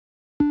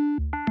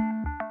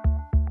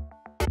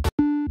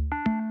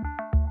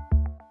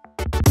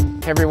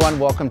Hey everyone,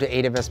 welcome to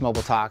AWS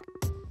Mobile Talk.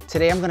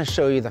 Today I'm going to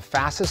show you the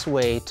fastest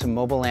way to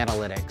mobile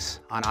analytics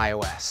on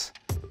iOS.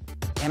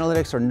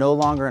 Analytics are no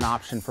longer an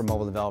option for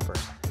mobile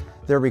developers.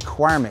 They're a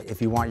requirement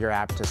if you want your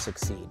app to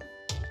succeed.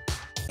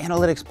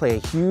 Analytics play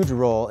a huge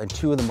role in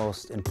two of the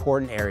most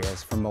important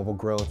areas for mobile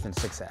growth and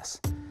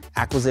success: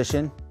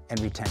 acquisition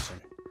and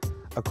retention.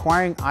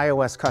 Acquiring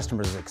iOS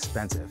customers is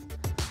expensive.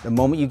 The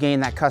moment you gain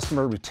that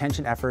customer,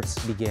 retention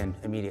efforts begin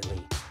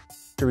immediately.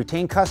 To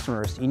retain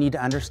customers, you need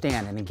to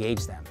understand and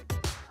engage them.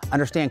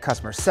 Understand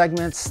customer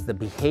segments, the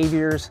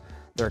behaviors.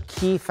 They're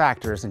key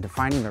factors in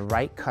defining the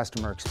right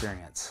customer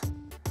experience.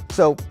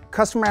 So,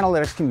 customer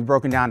analytics can be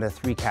broken down to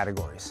three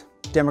categories.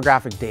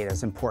 Demographic data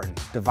is important.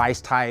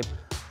 Device type,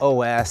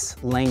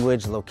 OS,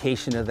 language,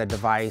 location of the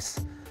device.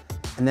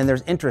 And then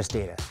there's interest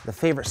data, the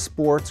favorite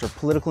sports or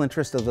political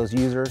interest of those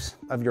users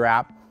of your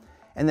app.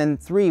 And then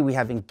three, we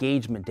have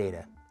engagement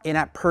data.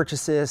 In-app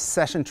purchases,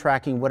 session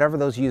tracking, whatever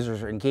those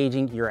users are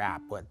engaging your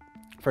app with.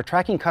 For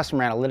tracking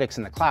customer analytics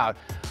in the cloud,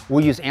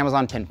 we'll use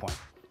Amazon Pinpoint.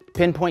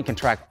 Pinpoint can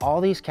track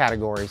all these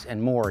categories and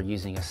more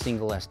using a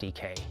single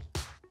SDK.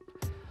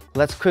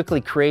 Let's quickly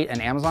create an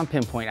Amazon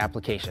Pinpoint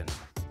application.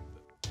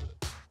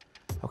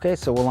 Okay,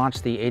 so we'll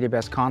launch the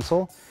AWS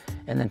console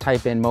and then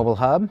type in Mobile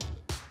Hub.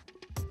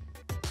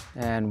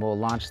 And we'll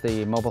launch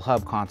the Mobile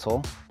Hub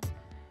console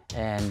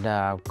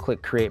and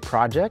click Create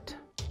Project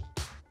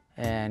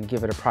and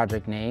give it a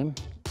project name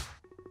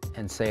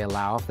and say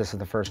allow if this is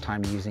the first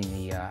time using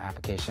the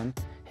application.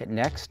 Hit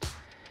next.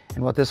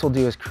 And what this will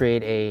do is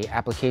create an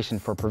application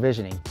for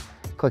provisioning.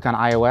 Click on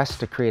iOS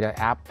to create an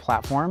app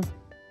platform,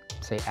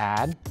 say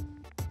add.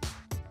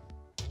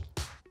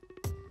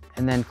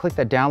 And then click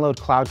the download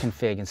cloud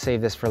config and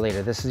save this for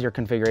later. This is your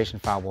configuration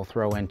file we'll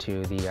throw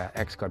into the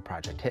Xcode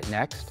project. Hit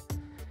next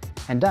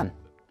and done.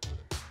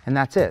 And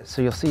that's it.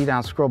 So you'll see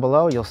down, scroll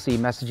below, you'll see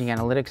messaging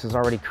analytics is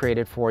already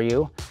created for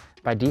you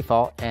by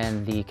default,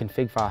 and the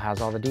config file has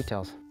all the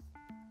details.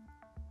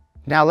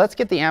 Now let's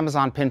get the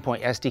Amazon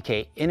Pinpoint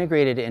SDK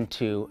integrated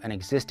into an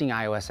existing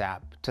iOS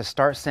app to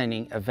start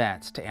sending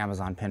events to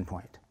Amazon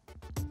Pinpoint.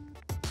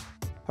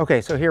 Okay,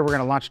 so here we're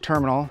going to launch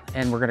terminal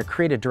and we're going to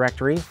create a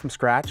directory from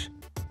scratch,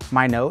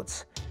 My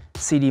Notes,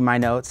 CD My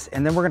Notes,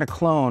 and then we're going to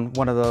clone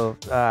one of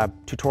the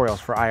tutorials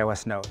for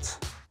iOS Notes.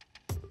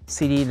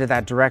 CD to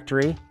that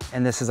directory,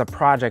 and this is a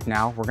project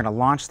now. We're going to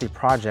launch the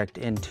project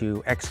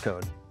into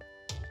Xcode.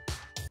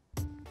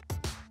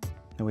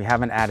 And we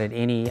haven't added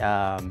any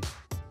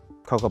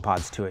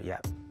CocoaPods to it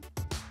yet.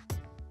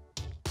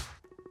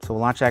 So we'll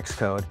launch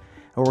Xcode.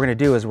 And what we're going to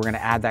do is we're going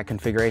to add that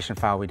configuration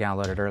file we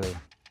downloaded earlier.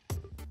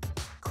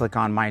 Click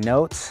on My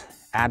Notes,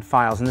 Add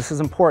Files, and this is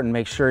important.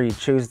 Make sure you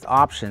choose the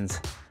options.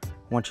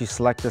 Once you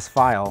select this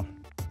file,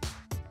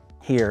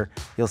 here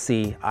you'll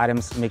see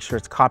items, make sure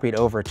it's copied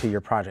over to your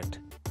project.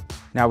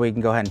 Now we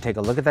can go ahead and take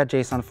a look at that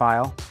JSON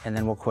file, and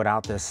then we'll quit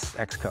out this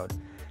Xcode.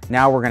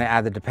 Now we're going to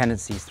add the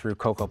dependencies through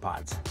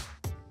CocoaPods.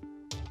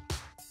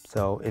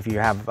 So if you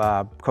have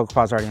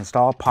CocoaPods already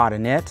installed, pod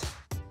init,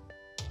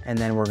 and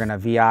then we're going to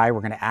VI,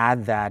 we're going to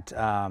add that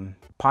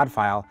pod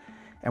file,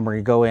 and we're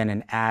going to go in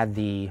and add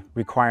the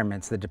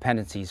requirements, the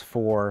dependencies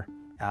for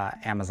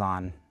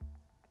Amazon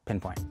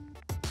Pinpoint.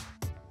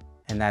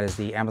 And that is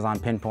the Amazon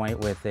Pinpoint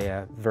with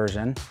the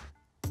version.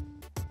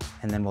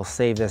 And then we'll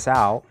save this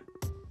out,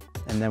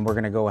 and then we're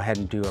going to go ahead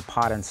and do a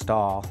pod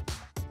install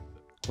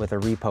with a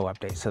repo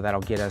update. So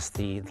that'll get us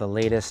the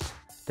latest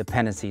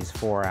dependencies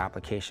for our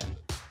application.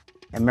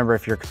 And remember,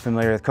 if you're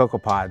familiar with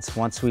CocoaPods,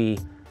 once we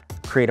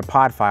create a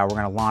pod file, we're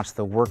going to launch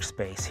the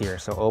workspace here.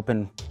 So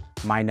open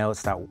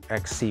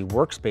mynotes.xc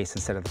workspace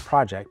instead of the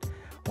project.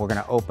 We're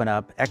going to open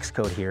up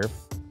Xcode here,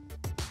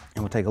 and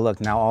we'll take a look.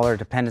 Now all our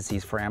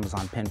dependencies for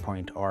Amazon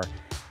Pinpoint are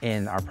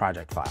in our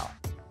project file.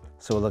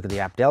 So we'll look at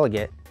the app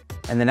delegate,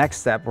 and the next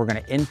step, we're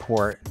going to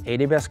import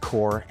AWS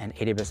Core and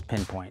AWS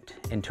Pinpoint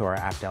into our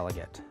app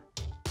delegate.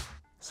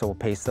 So we'll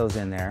paste those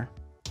in there,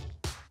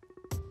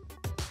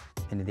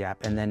 into the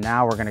app. And then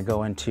now we're going to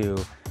go into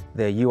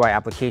the UI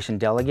application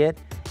delegate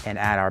and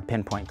add our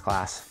Pinpoint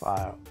class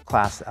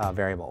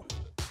variable.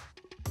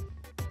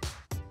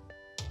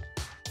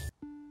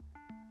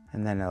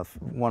 And then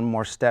one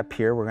more step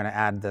here, we're going to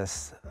add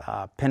this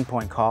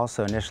Pinpoint call,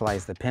 so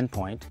initialize the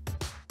Pinpoint.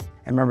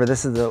 And remember,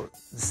 this is the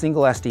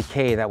single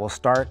SDK that will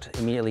start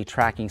immediately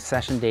tracking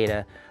session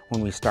data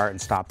when we start and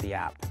stop the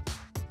app.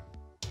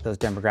 Those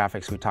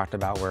demographics we talked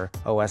about were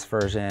OS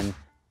version,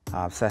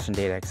 session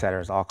data,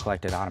 etc. is all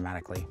collected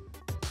automatically.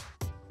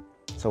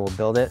 So we'll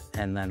build it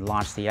and then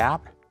launch the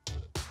app.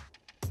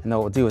 And then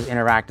what we'll do is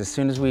interact as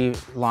soon as we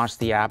launch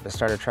the app. It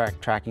started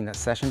tracking that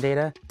session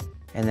data.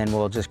 And then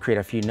we'll just create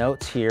a few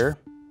notes here,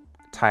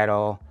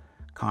 title,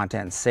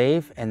 content,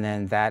 save, and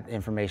then that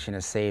information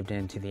is saved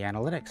into the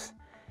analytics.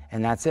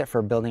 And that's it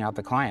for building out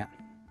the client.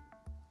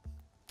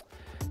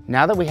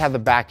 Now that we have the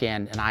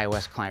backend and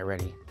iOS client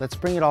ready, let's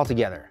bring it all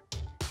together.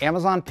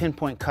 Amazon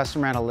Pinpoint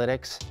Customer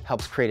Analytics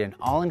helps create an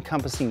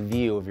all-encompassing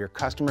view of your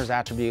customers'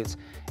 attributes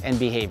and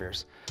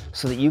behaviors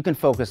so that you can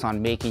focus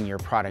on making your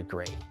product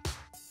great.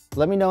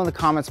 Let me know in the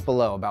comments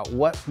below about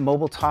what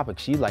mobile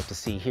topics you'd like to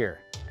see here.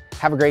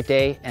 Have a great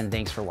day, and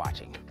thanks for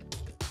watching.